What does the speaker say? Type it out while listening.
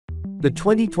The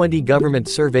 2020 government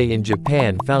survey in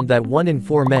Japan found that 1 in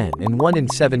 4 men and 1 in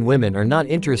 7 women are not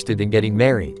interested in getting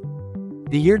married.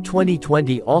 The year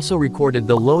 2020 also recorded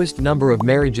the lowest number of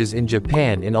marriages in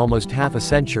Japan in almost half a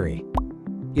century.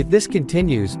 If this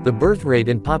continues, the birth rate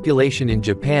and population in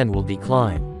Japan will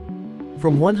decline.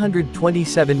 From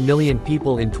 127 million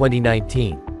people in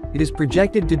 2019, it is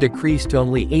projected to decrease to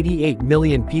only 88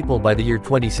 million people by the year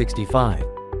 2065.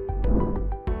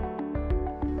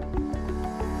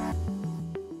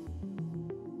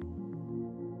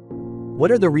 What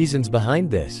are the reasons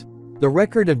behind this? The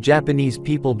record of Japanese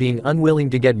people being unwilling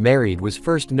to get married was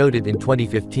first noted in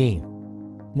 2015.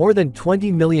 More than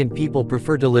 20 million people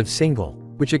prefer to live single,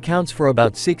 which accounts for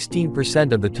about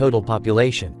 16% of the total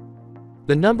population.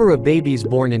 The number of babies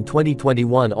born in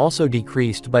 2021 also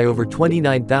decreased by over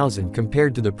 29,000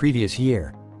 compared to the previous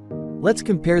year. Let's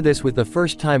compare this with the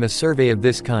first time a survey of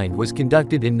this kind was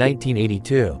conducted in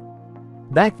 1982.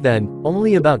 Back then,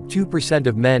 only about 2%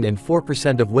 of men and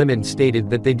 4% of women stated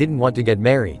that they didn't want to get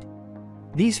married.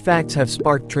 These facts have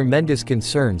sparked tremendous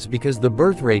concerns because the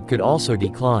birth rate could also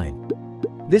decline.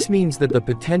 This means that the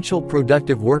potential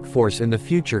productive workforce in the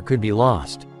future could be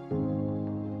lost.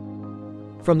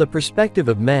 From the perspective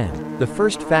of men, the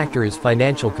first factor is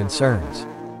financial concerns.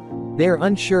 They are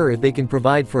unsure if they can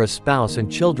provide for a spouse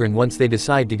and children once they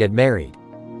decide to get married.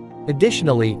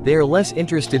 Additionally, they are less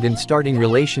interested in starting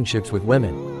relationships with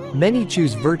women. Many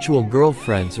choose virtual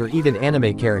girlfriends or even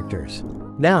anime characters.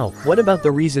 Now, what about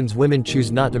the reasons women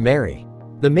choose not to marry?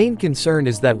 The main concern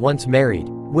is that once married,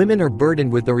 women are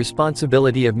burdened with the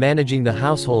responsibility of managing the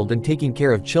household and taking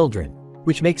care of children,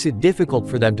 which makes it difficult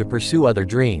for them to pursue other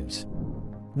dreams.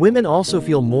 Women also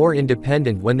feel more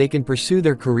independent when they can pursue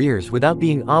their careers without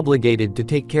being obligated to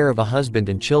take care of a husband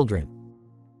and children.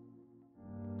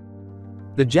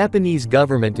 The Japanese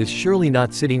government is surely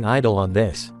not sitting idle on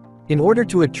this. In order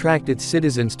to attract its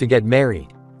citizens to get married,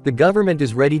 the government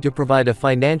is ready to provide a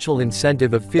financial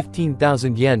incentive of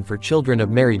 15,000 yen for children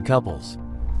of married couples.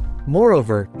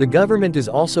 Moreover, the government is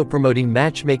also promoting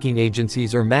matchmaking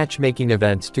agencies or matchmaking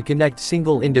events to connect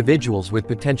single individuals with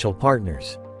potential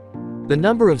partners. The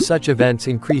number of such events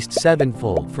increased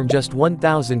sevenfold from just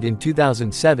 1,000 in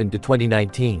 2007 to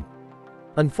 2019.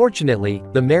 Unfortunately,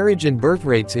 the marriage and birth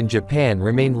rates in Japan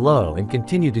remain low and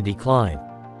continue to decline.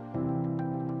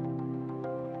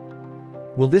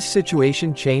 Will this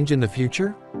situation change in the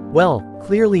future? Well,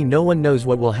 clearly no one knows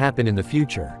what will happen in the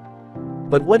future.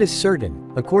 But what is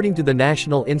certain, according to the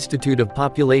National Institute of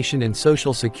Population and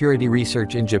Social Security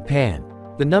Research in Japan,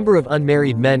 the number of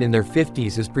unmarried men in their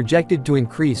 50s is projected to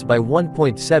increase by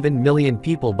 1.7 million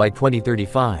people by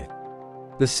 2035.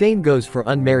 The same goes for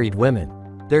unmarried women.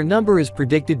 Their number is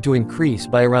predicted to increase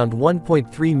by around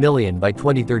 1.3 million by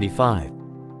 2035.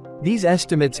 These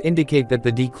estimates indicate that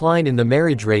the decline in the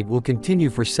marriage rate will continue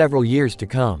for several years to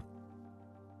come.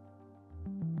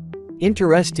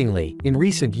 Interestingly, in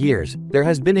recent years, there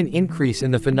has been an increase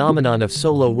in the phenomenon of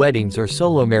solo weddings or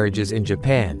solo marriages in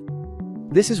Japan.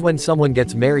 This is when someone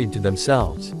gets married to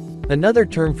themselves. Another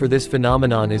term for this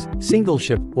phenomenon is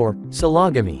singleship or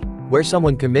sologamy, where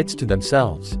someone commits to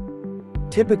themselves.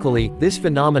 Typically, this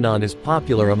phenomenon is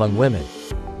popular among women.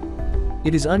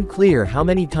 It is unclear how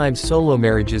many times solo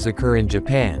marriages occur in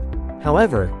Japan.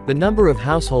 However, the number of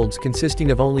households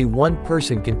consisting of only one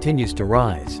person continues to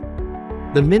rise.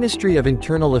 The Ministry of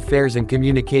Internal Affairs and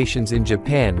Communications in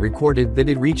Japan recorded that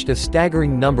it reached a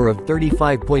staggering number of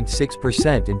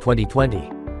 35.6% in 2020.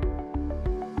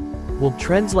 Will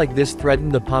trends like this threaten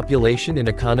the population and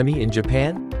economy in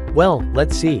Japan? Well,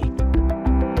 let's see.